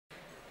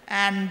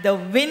And the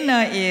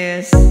winner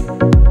is...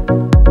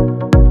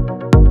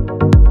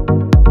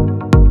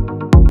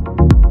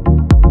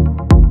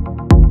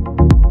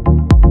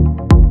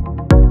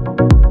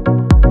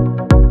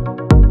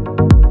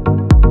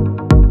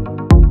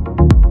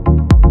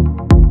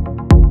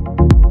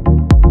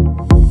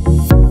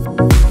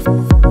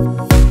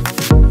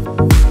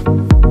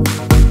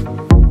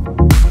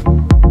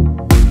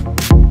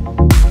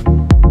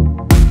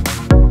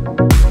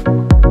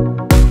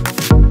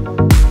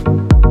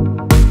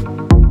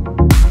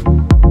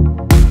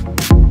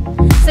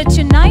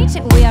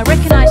 We are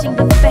recognizing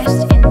the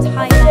best in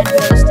Thailand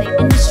real estate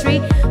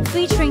industry,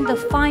 featuring the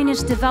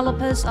finest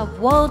developers of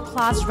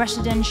world-class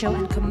residential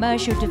and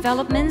commercial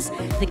developments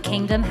the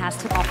kingdom has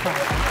to offer.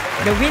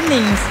 The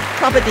winning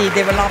property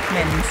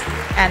developments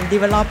and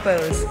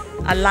developers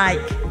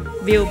alike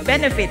will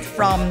benefit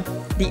from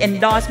the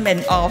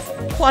endorsement of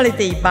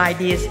quality by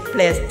this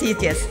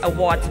prestigious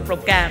awards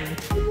program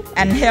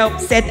and help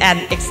set an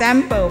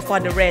example for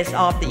the rest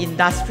of the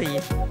industry.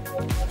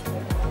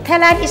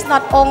 Thailand is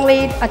not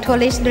only a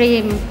tourist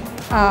dream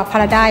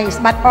paradise,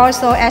 but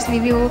also, as we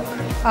will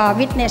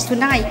witness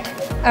tonight,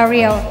 a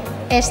real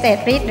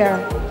estate leader.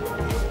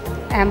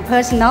 I'm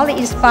personally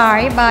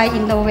inspired by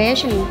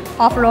innovation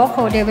of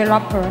local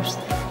developers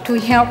to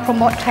help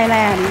promote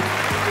Thailand.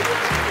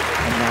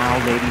 And now,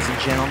 ladies and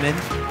gentlemen,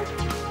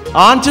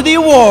 on to the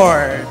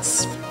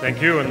awards.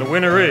 Thank you, and the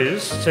winner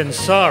is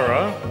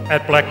Sensara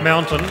at Black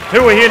Mountain,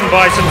 who are hidden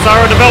by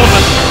Sensara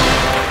Development.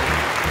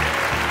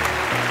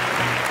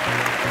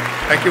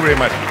 Thank you very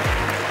much.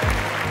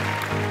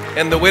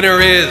 And the winner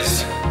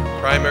is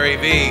Primary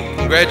V.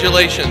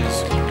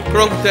 Congratulations.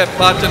 Krungtep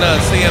Patana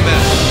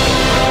CMS.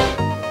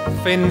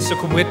 Fin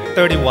Sukhumvit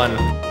 31.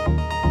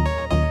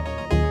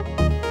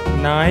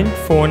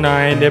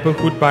 949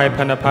 Neighborhood by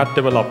Panapat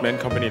Development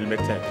Company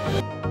Limited.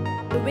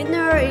 The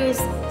winner is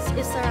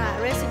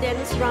Isara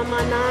Residence Rama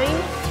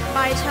 9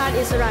 by Chan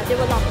Isara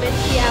Development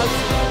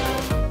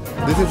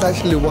PLC. This is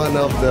actually one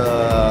of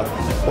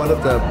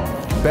the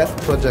best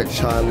project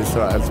Chan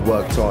Isra has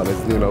worked on. Is,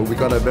 we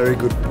got a very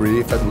good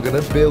brief and we're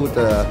going to build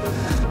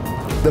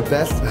the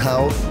best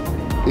house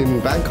in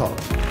Bangkok.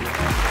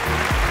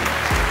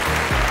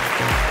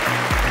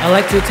 I'd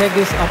like to take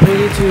this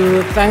opportunity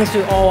to thanks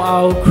to all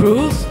our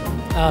crews,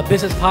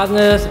 business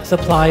partners,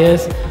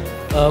 suppliers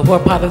who are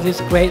part of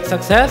this great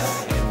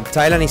success.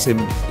 Thailand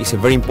is a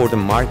very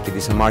important market.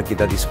 It's a market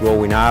that is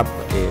growing up.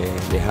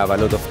 They have a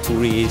lot of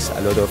tourists,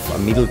 a lot of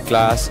middle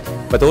class,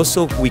 but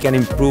also we can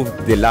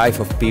improve the life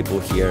of people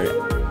here.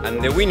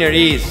 And the winner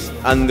is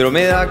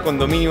Andromeda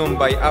Condominium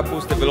by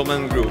Apus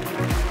Development Group.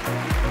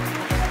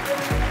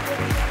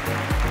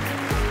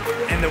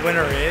 And the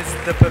winner is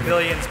the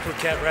Pavilions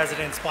Phuket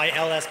Residence by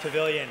LS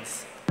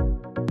Pavilions.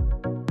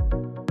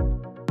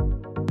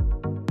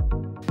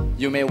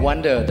 You may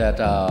wonder that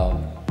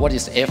what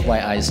is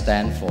FYI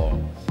stand for.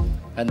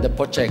 And the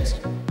project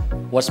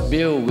was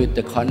built with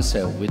the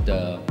concept, with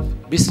the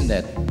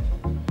business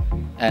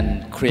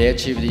and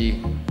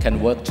creativity can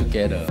work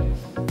together.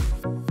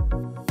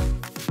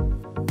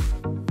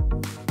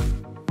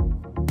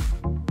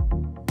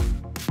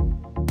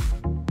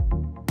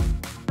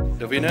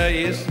 The winner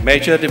is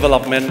Major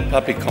Development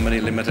Public Company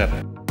Limited.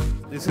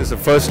 This is the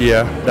first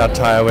year that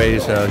Thai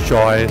Airways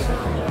joined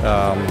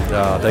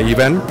the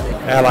event.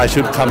 Airlines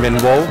should come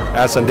involved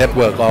as a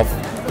network of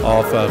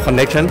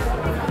connection.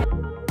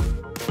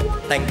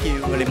 Thank you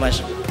very much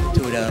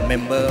to the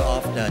member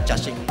of the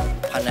judging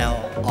panel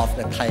of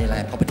the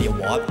Thailand Property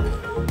Award.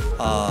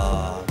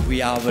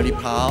 We are very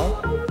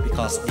proud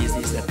because this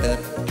is the third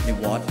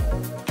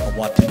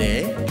award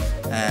today.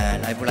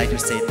 And I would like to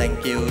say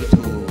thank you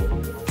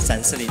to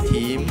Sensory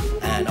team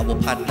and our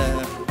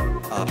partner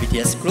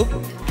BTS Group.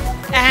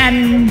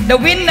 And the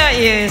winner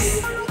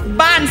is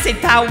Ban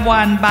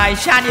Sittawan by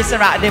Chan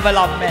Isara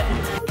Development.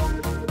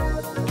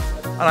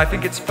 And I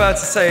think it's fair to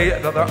say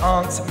that there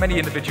aren't many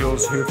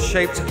individuals who have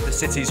shaped the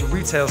city's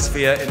retail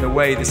sphere in the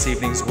way this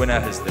evening's winner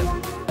has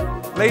done.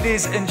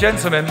 Ladies and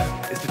gentlemen,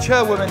 is the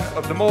chairwoman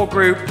of the Mall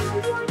Group,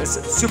 Ms.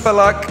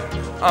 Supaluck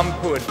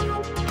Umpujh.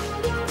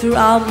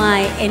 Throughout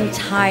my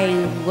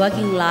entire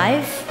working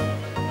life,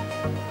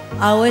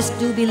 I always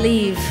do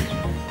believe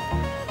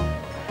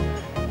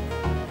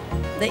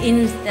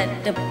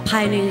the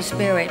pioneering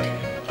spirit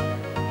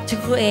to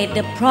create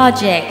the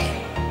project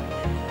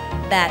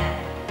that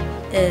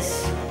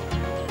is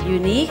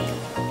unique,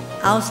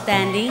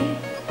 outstanding,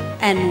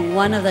 and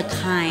one of a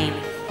kind.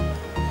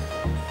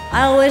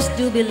 I always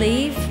do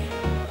believe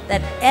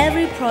that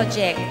every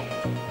project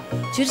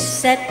should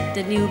set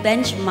the new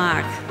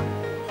benchmark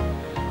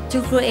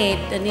to create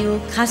the new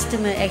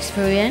customer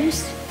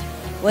experience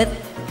with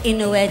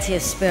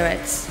innovative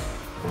spirits.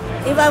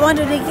 If I want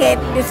to get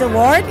this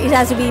award, it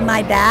has to be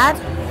my dad,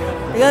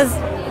 because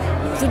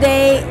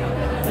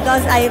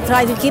I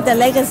try to keep the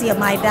legacy of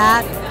my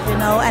dad,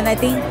 and I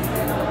think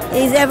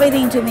he's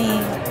everything to me,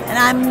 and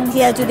I'm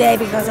here today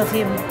because of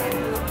him.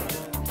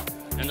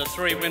 And the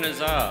three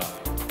winners are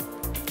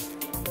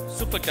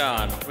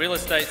Supaluck Real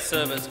Estate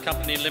Service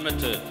Company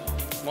Limited,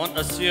 Mont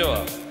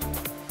Azure,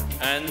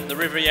 and the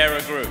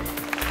Riviera Group.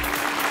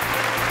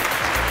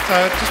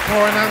 So just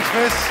before I announce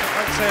this,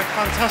 I'd say a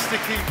fantastic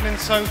evening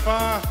so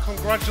far.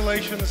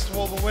 Congratulations to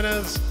all the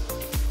winners.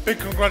 Big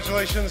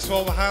congratulations to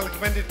all the highly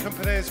commended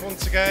companies.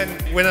 Once again,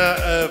 winner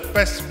of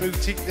Best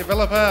Boutique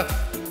Developer,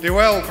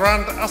 Dewell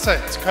Grand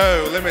Assets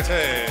Co.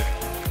 Limited.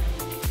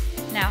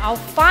 Now our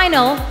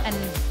final and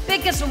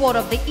biggest award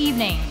of the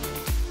evening,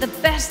 the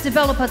Best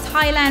Developer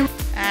Thailand.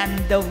 And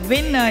the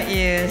winner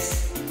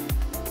is,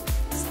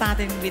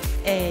 starting with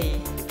A,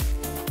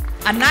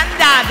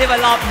 Ananda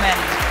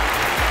Development.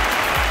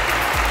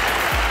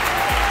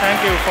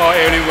 Thank you for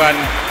everyone,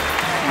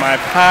 my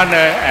partner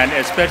and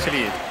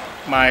especially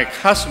my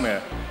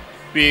customer.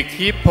 We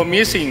keep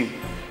promising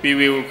we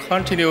will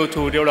continue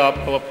to develop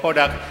our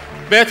product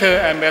better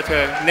and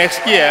better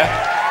next year.